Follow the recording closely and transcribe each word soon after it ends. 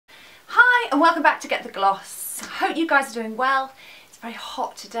and welcome back to Get the Gloss. I hope you guys are doing well. It's very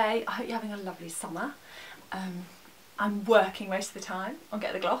hot today. I hope you're having a lovely summer. I'm working most of the time on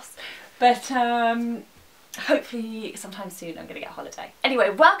Get the Gloss, but hopefully sometime soon I'm going to get a holiday. Anyway,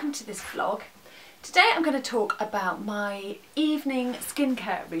 welcome to this vlog. Today I'm going to talk about my evening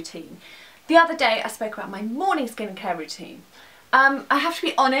skincare routine. The other day I spoke about my morning skincare routine. I have to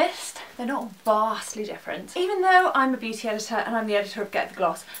be honest, they're not vastly different. Even though I'm a beauty editor and I'm the editor of Get the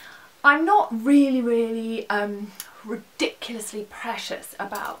Gloss, I'm not really ridiculously precious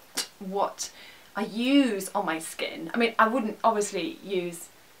about what I use on my skin. I mean, I wouldn't obviously use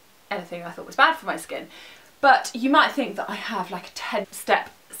anything I thought was bad for my skin, but you might think that I have like a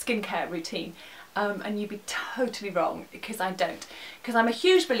 10-step skincare routine, and you'd be totally wrong, because I don't. Because I'm a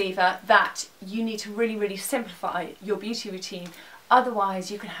huge believer that you need to really simplify your beauty routine,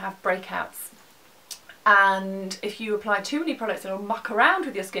 otherwise you can have breakouts. And if you apply too many products that will muck around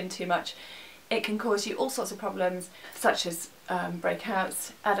with your skin too much, it can cause you all sorts of problems, such as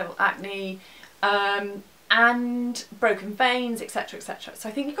breakouts, adult acne, and broken veins, etc, etc. So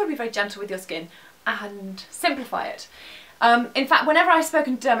I think you've got to be very gentle with your skin and simplify it. In fact, whenever I've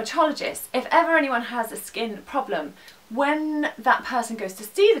spoken to dermatologists, if ever anyone has a skin problem, when that person goes to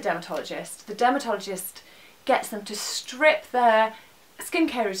see the dermatologist gets them to strip their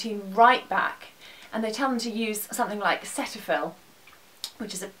skincare routine right back, and they tell them to use something like Cetaphil,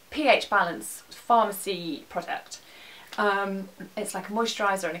 which is a pH balance pharmacy product. It's like a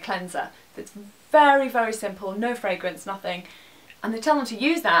moisturiser and a cleanser that's very simple, no fragrance, nothing, and they tell them to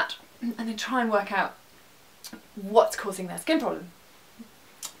use that and then try and work out what's causing their skin problem.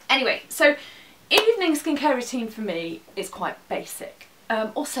 Anyway, so evening skincare routine for me is quite basic.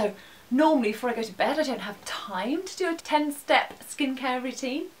 Also, normally before I go to bed I don't have time to do a 10-step skincare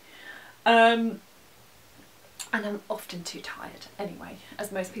routine, and I'm often too tired anyway,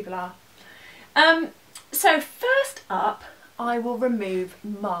 as most people are. So first up, I will remove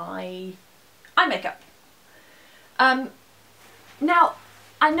my eye makeup. Now,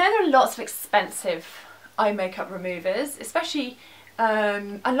 I know there are lots of expensive eye makeup removers, especially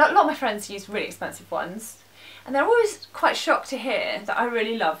a lot of my friends use really expensive ones, and they're always quite shocked to hear that I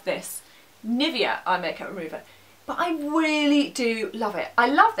really love this Nivea eye makeup remover. But I really do love it. I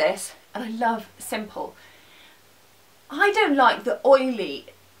love this, and I love Simple. I don't like the oily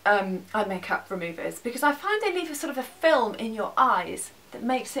eye makeup removers, because I find they leave a sort of a film in your eyes that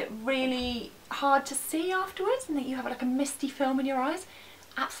makes it really hard to see afterwards, and that you have like a misty film in your eyes.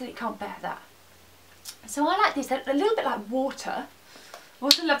 Absolutely can't bear that. So I like these. They're a little bit like water. I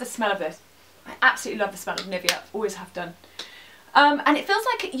also love the smell of this. I absolutely love the smell of Nivea, always have done. And it feels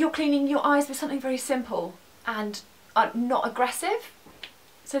like you're cleaning your eyes with something very simple and not aggressive.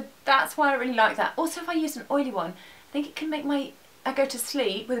 So that's why I really like that. Also, if I use an oily one, I think it can make I go to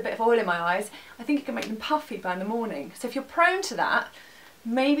sleep with a bit of oil in my eyes, I think it can make them puffy by the morning. So if you're prone to that,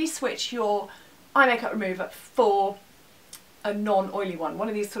 maybe switch your eye makeup remover for a non-oily one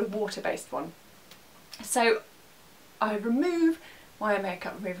of these sort of water-based one. So I remove my eye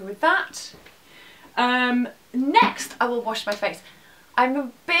makeup remover with that. Next I will wash my face. I'm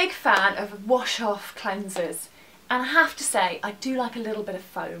a big fan of wash-off cleansers, and I have to say I do like a little bit of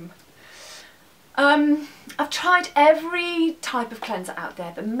foam. I've tried every type of cleanser out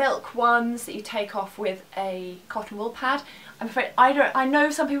there, the milk ones that you take off with a cotton wool pad. I'm afraid I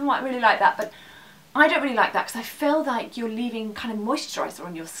know some people might really like that, but I don't really like that, because I feel like you're leaving kind of moisturiser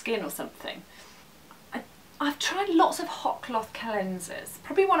on your skin or something. I've tried lots of hot cloth cleansers.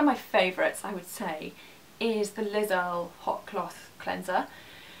 Probably one of my favourites, I would say, is the Lizzle hot cloth cleanser.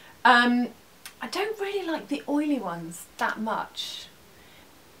 I don't really like the oily ones that much.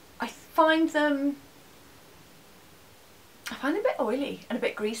 I find them a bit oily and a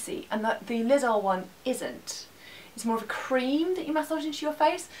bit greasy, and the Lizzle one isn't. It's more of a cream that you massage into your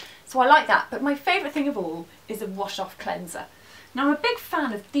face, so I like that. But my favourite thing of all is a wash-off cleanser. Now, I'm a big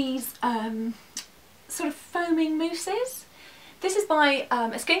fan of these sort of foaming mousses. This is by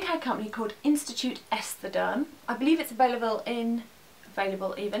a skincare company called Institute Esthetherm. I believe it's available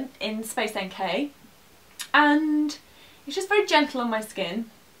even in Space NK, and it's just very gentle on my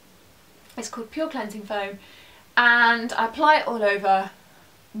skin. It's called Pure Cleansing Foam, and I apply it all over,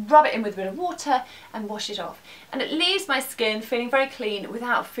 rub it in with a bit of water and wash it off, and it leaves my skin feeling very clean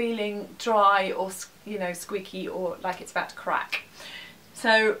without feeling dry or, you know, squeaky or like it's about to crack.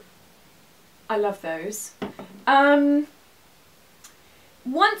 So I love those.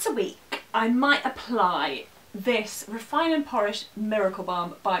 Once a week I might apply this Refine and Polish Miracle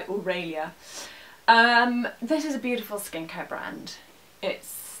Balm by Aurelia. This is a beautiful skincare brand.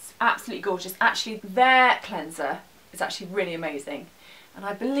 It's absolutely gorgeous. Actually, their cleanser is actually really amazing. and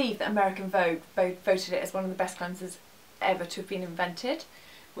I believe that American Vogue voted it as one of the best cleansers ever to have been invented,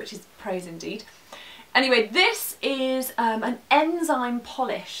 which is praise indeed. Anyway, this is an enzyme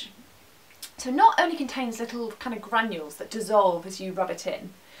polish. So it not only contains little kind of granules that dissolve as you rub it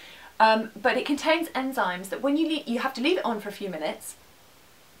in, but it contains enzymes that when you have to leave it on for a few minutes,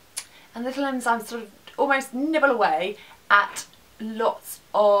 and little enzymes sort of almost nibble away at lots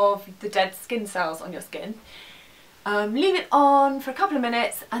of the dead skin cells on your skin. Leave it on for a couple of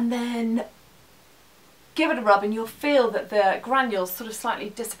minutes and then give it a rub, and you'll feel that the granules sort of slightly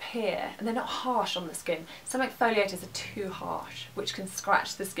disappear and they're not harsh on the skin. Some exfoliators are too harsh, which can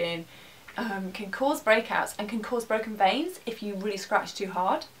scratch the skin, can cause breakouts and can cause broken veins if you really scratch too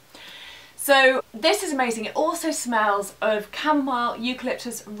hard. So this is amazing. It also smells of chamomile,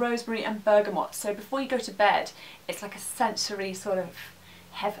 eucalyptus, rosemary and bergamot. So before you go to bed, it's like a sensory sort of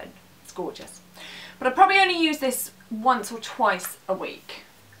heaven. It's gorgeous. But I probably only use this once or twice a week.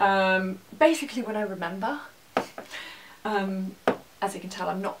 Basically when I remember. As you can tell,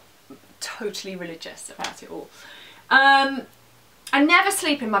 I'm not totally religious about it all. I never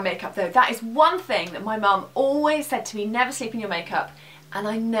sleep in my makeup though. That is one thing that my mum always said to me, never sleep in your makeup. And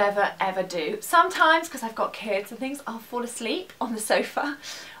I never ever do. Sometimes, because I've got kids and things, I'll fall asleep on the sofa,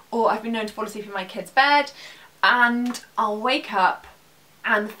 or I've been known to fall asleep in my kid's bed, and I'll wake up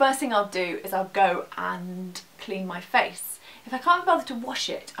and the first thing I'll do is I'll go and clean my face. If I can't be bothered to wash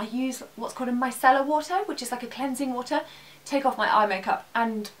it, I use what's called a micellar water, which is like a cleansing water, take off my eye makeup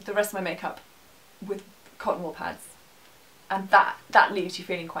and the rest of my makeup with cotton wool pads, and that leaves you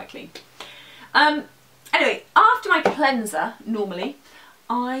feeling quite clean. Anyway, after my cleanser,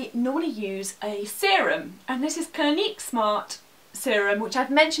 I normally use a serum, and this is Clinique Smart serum, which I've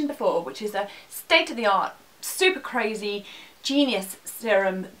mentioned before, which is a state-of-the-art, super crazy, genius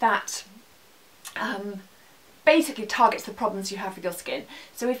serum that basically targets the problems you have with your skin.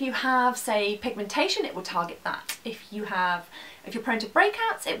 So if you have, say, pigmentation, it will target that. If you're prone to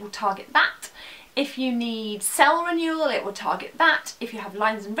breakouts, it will target that. If you need cell renewal, it will target that. If you have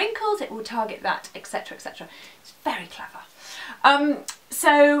lines and wrinkles, it will target that, etc, etc. It's very clever.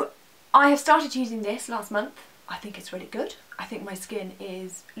 So I have started using this last month. I think it's really good. I think my skin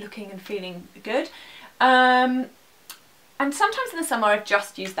is looking and feeling good. And sometimes in the summer I've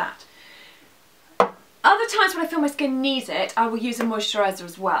just used that. Other times when I feel my skin needs it, I will use a moisturiser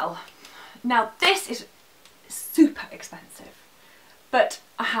as well. Now this is super expensive, but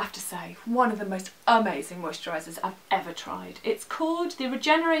I have to say, one of the most amazing moisturisers I've ever tried. It's called the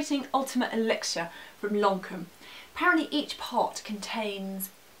Regenerating Ultimate Elixir from Lancôme. Apparently each pot contains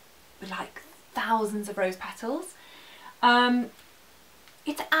like thousands of rose petals.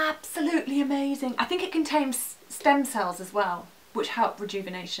 It's absolutely amazing. I think it contains stem cells as well, which help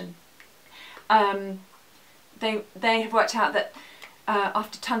rejuvenation. They have worked out that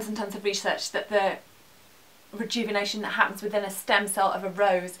after tons and tons of research, that the rejuvenation that happens within a stem cell of a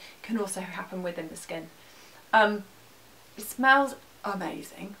rose can also happen within the skin. It smells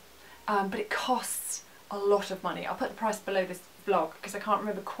amazing, but it costs a lot of money. I'll put the price below this vlog because I can't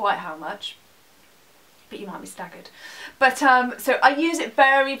remember quite how much, but you might be staggered. But so I use it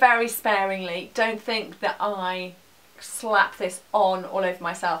very, very sparingly. Don't think that I slap this on all over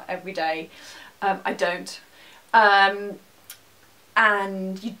myself every day. I don't. And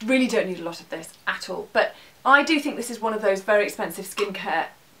you really don't need a lot of this at all. But I do think this is one of those very expensive skincare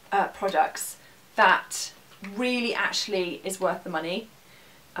products that really actually is worth the money.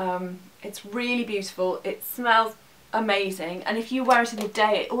 It's really beautiful, it smells amazing, and if you wear it in the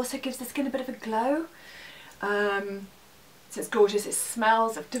day it also gives the skin a bit of a glow. So it's gorgeous, it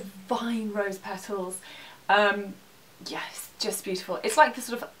smells of divine rose petals. Yeah, it's just beautiful. It's like the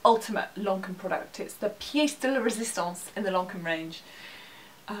sort of ultimate Lancôme product. It's the pièce de la résistance in the Lancôme range.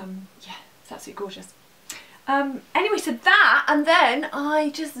 Yeah, it's absolutely gorgeous. Anyway, so that, and then I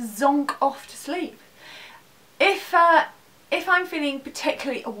just zonk off to sleep. If I'm feeling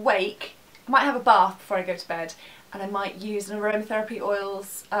particularly awake, I might have a bath before I go to bed, and I might use an Aromatherapy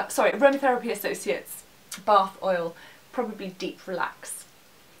Associates bath oil, probably Deep Relax,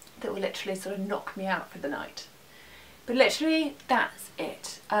 that will literally sort of knock me out for the night. But literally, that's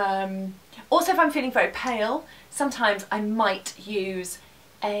it. Also, if I'm feeling very pale, sometimes I might use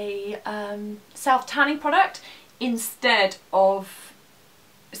a self-tanning product instead of,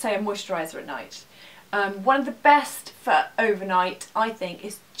 say, a moisturiser at night. One of the best for overnight, I think,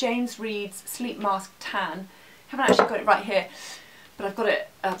 is James Read's Sleep Mask Tan. I haven't actually got it right here, but I've got it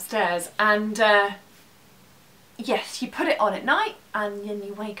upstairs. And yes, you put it on at night and then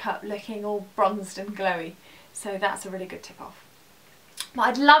you wake up looking all bronzed and glowy. So that's a really good tip off. But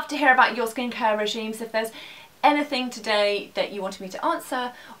I'd love to hear about your skincare regimes. If there's anything today that you wanted me to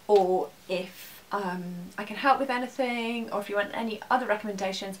answer, or if I can help with anything, or if you want any other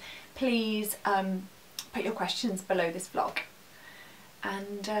recommendations, please put your questions below this vlog.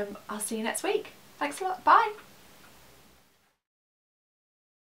 And I'll see you next week. Thanks a lot. Bye.